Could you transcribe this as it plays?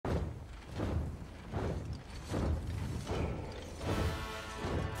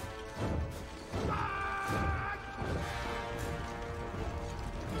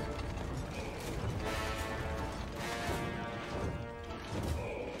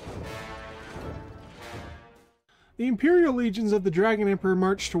The Imperial legions of the Dragon Emperor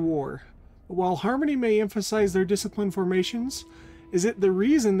march to war, but while Harmony may emphasize their disciplined formations, is it the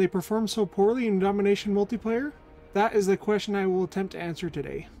reason they perform so poorly in Domination multiplayer? That is the question I will attempt to answer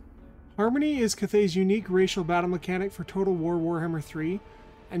today. Harmony is Cathay's unique racial battle mechanic for Total War Warhammer 3,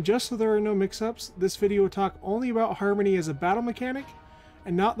 and just so there are no mix-ups, this video will talk only about Harmony as a battle mechanic,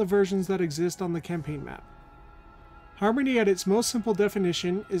 and not the versions that exist on the campaign map. Harmony at its most simple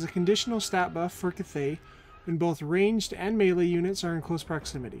definition is a conditional stat buff for Cathay when both ranged and melee units are in close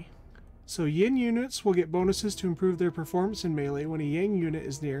proximity. So Yin units will get bonuses to improve their performance in melee when a Yang unit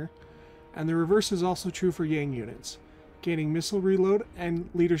is near, and the reverse is also true for Yang units, gaining missile reload and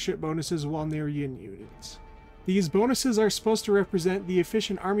leadership bonuses while near Yin units. These bonuses are supposed to represent the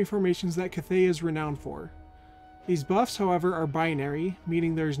efficient army formations that Cathay is renowned for. These buffs, however, are binary,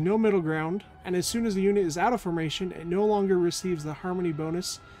 meaning there is no middle ground, and as soon as the unit is out of formation, it no longer receives the Harmony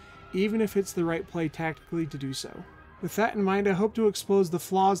bonus, even if it's the right play tactically to do so. With that in mind, I hope to expose the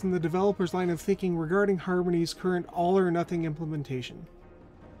flaws in the developer's line of thinking regarding Harmony's current all-or-nothing implementation.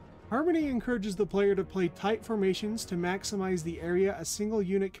 Harmony encourages the player to play tight formations to maximize the area a single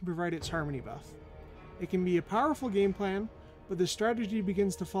unit can provide its Harmony buff. It can be a powerful game plan, but the strategy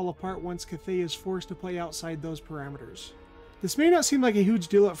begins to fall apart once Cathay is forced to play outside those parameters. This may not seem like a huge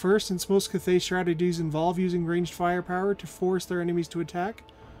deal at first, since most Cathay strategies involve using ranged firepower to force their enemies to attack,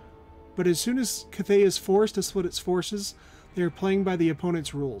 but as soon as Cathay is forced to split its forces, they are playing by the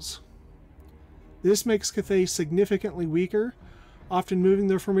opponent's rules. This makes Cathay significantly weaker, often moving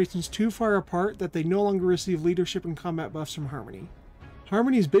their formations too far apart that they no longer receive leadership and combat buffs from Harmony.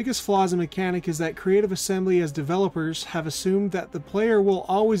 Harmony's biggest flaw as a mechanic is that Creative Assembly as developers have assumed that the player will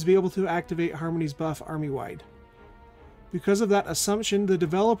always be able to activate Harmony's buff army-wide. Because of that assumption, the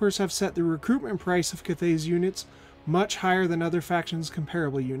developers have set the recruitment price of Cathay's units much higher than other factions'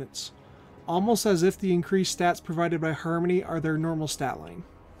 comparable units, almost as if the increased stats provided by Harmony are their normal stat line.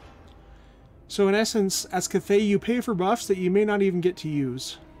 So in essence, as Cathay you pay for buffs that you may not even get to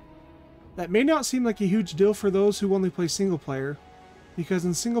use. That may not seem like a huge deal for those who only play single player, because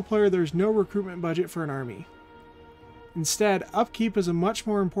in single player there's no recruitment budget for an army. Instead, upkeep is a much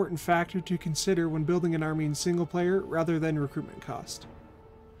more important factor to consider when building an army in single player rather than recruitment cost.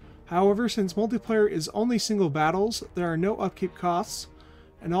 However, since multiplayer is only single battles, there are no upkeep costs,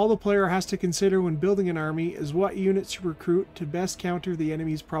 and all the player has to consider when building an army is what units to recruit to best counter the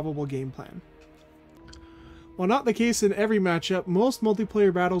enemy's probable game plan. While not the case in every matchup, most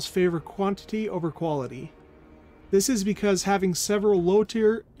multiplayer battles favor quantity over quality. This is because having several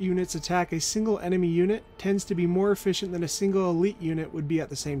low-tier units attack a single enemy unit tends to be more efficient than a single elite unit would be at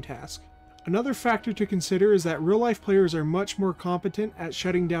the same task. Another factor to consider is that real-life players are much more competent at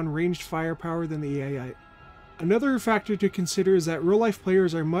shutting down ranged firepower than the AI.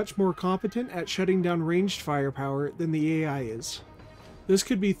 is. This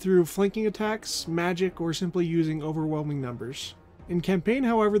could be through flanking attacks, magic, or simply using overwhelming numbers. In campaign,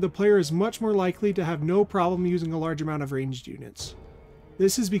 however, the player is much more likely to have no problem using a large amount of ranged units.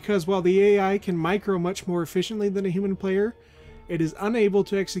 This is because while the AI can micro much more efficiently than a human player, it is unable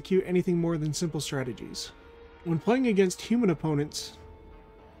to execute anything more than simple strategies. When playing against human opponents,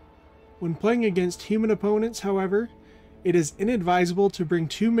 however, it is inadvisable to bring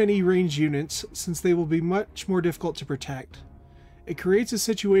too many ranged units since they will be much more difficult to protect. It creates a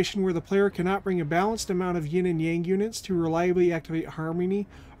situation where the player cannot bring a balanced amount of Yin and Yang units to reliably activate Harmony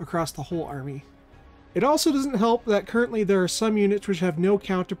across the whole army. It also doesn't help that currently there are some units which have no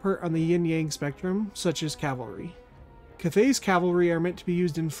counterpart on the Yin-Yang spectrum, such as cavalry. Cathay's cavalry are meant to be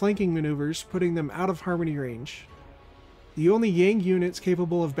used in flanking maneuvers, putting them out of Harmony range. The only Yang units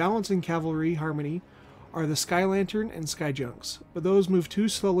capable of balancing cavalry Harmony are the Sky Lantern and Sky Junks, but those move too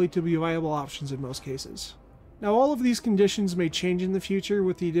slowly to be viable options in most cases. Now, all of these conditions may change in the future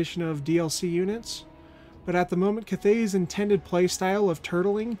with the addition of DLC units, but at the moment Cathay's intended playstyle of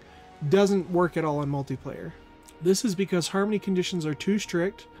turtling doesn't work at all in multiplayer. This is because Harmony conditions are too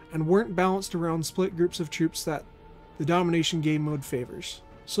strict and weren't balanced around split groups of troops that the domination game mode favors.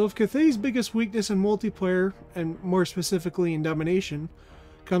 So if Cathay's biggest weakness in multiplayer, and more specifically in domination,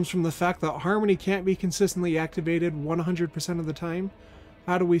 comes from the fact that Harmony can't be consistently activated 100% of the time,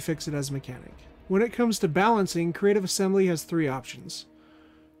 how do we fix it as a mechanic? When it comes to balancing, Creative Assembly has three options.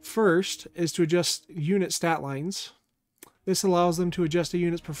 First is to adjust unit stat lines. This allows them to adjust a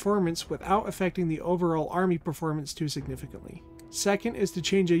unit's performance without affecting the overall army performance too significantly. Second is to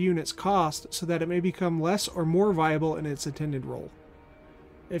change a unit's cost so that it may become less or more viable in its intended role.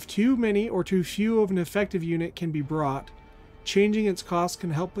 If too many or too few of an effective unit can be brought, changing its cost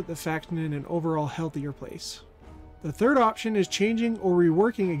can help put the faction in an overall healthier place. The third option is changing or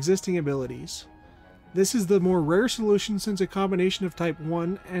reworking existing abilities. This is the more rare solution since a combination of Type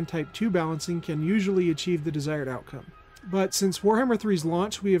 1 and Type 2 balancing can usually achieve the desired outcome. But since Warhammer 3's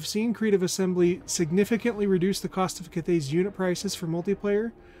launch, we have seen Creative Assembly significantly reduce the cost of Cathay's unit prices for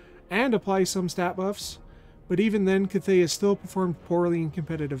multiplayer, and apply some stat buffs, but even then Cathay has still performed poorly in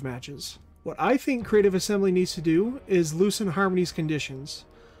competitive matches. What I think Creative Assembly needs to do is loosen Harmony's conditions,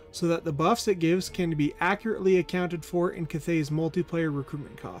 so that the buffs it gives can be accurately accounted for in Cathay's multiplayer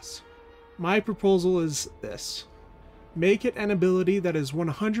recruitment costs. My proposal is this. Make it an ability that is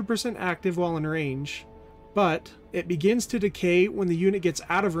 100% active while in range, but it begins to decay when the unit gets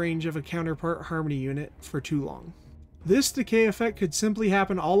out of range of a counterpart Harmony unit for too long. This decay effect could simply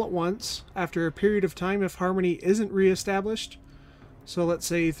happen all at once after a period of time if Harmony isn't re-established, so let's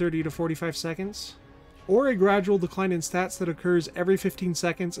say 30 to 45 seconds, or a gradual decline in stats that occurs every 15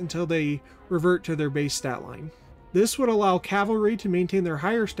 seconds until they revert to their base stat line. This would allow Cavalry to maintain their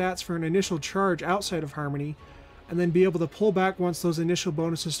higher stats for an initial charge outside of Harmony, and then be able to pull back once those initial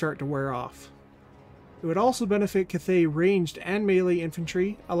bonuses start to wear off. It would also benefit Cathay ranged and melee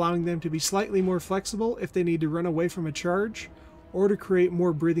infantry, allowing them to be slightly more flexible if they need to run away from a charge, or to create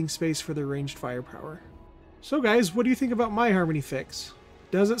more breathing space for their ranged firepower. So guys, what do you think about my Harmony fix?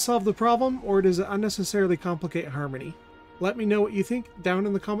 Does it solve the problem, or does it unnecessarily complicate Harmony? Let me know what you think down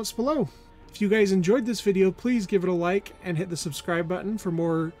in the comments below. If you guys enjoyed this video, please give it a like and hit the subscribe button for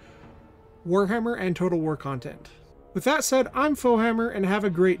more Warhammer and Total War content. With that said, I'm Fohammer, and have a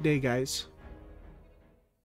great day, guys.